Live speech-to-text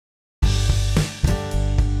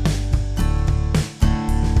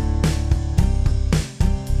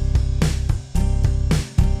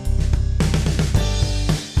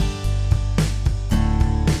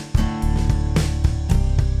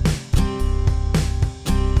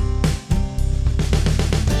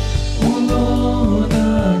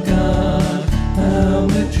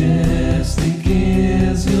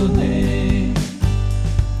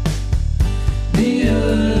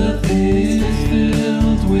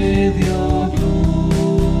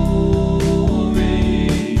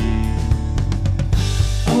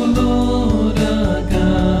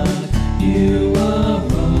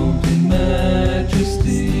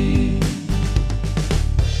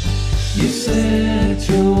Set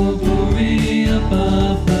your glory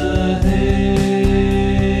above the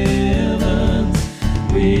heavens.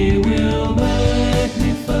 We will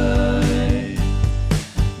magnify.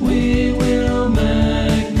 We will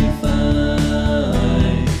magnify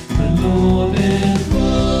the Lord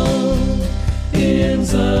enthroned in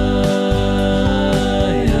Zion.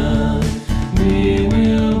 We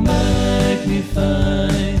will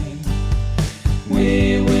magnify.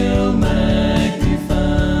 We will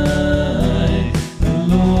magnify the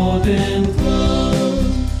Lord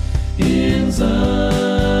enthroned in Zion.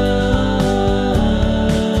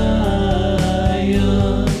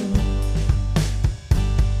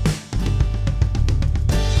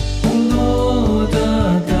 O Lord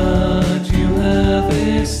our God, you have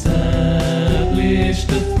established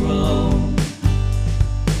a throne.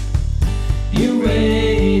 You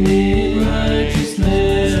reign in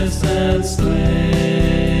righteousness and splendor.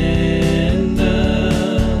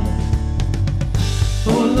 O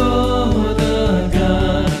Lord our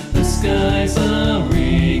God, the skies are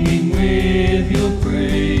ringing with your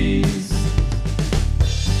praise.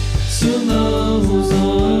 Soon those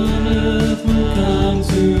on earth will come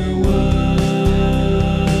to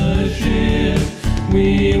worship. We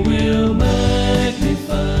will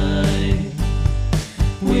magnify.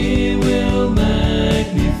 We will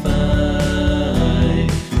magnify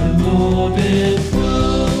the Lord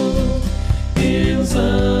enthroned in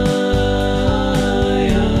Zion.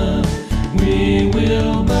 We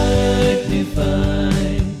will magnify.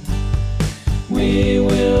 We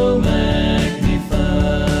will magnify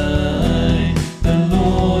the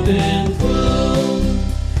Lord enthroned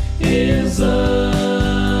in Zion.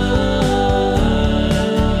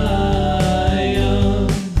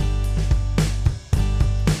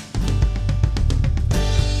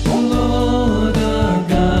 O Lord our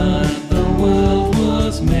God, the world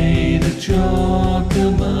was made at your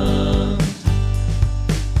command.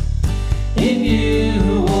 In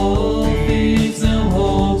you all things now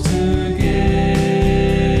hold together.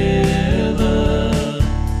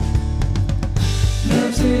 Now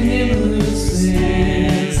to him who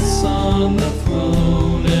sits on the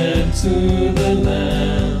throne and to the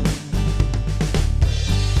Lamb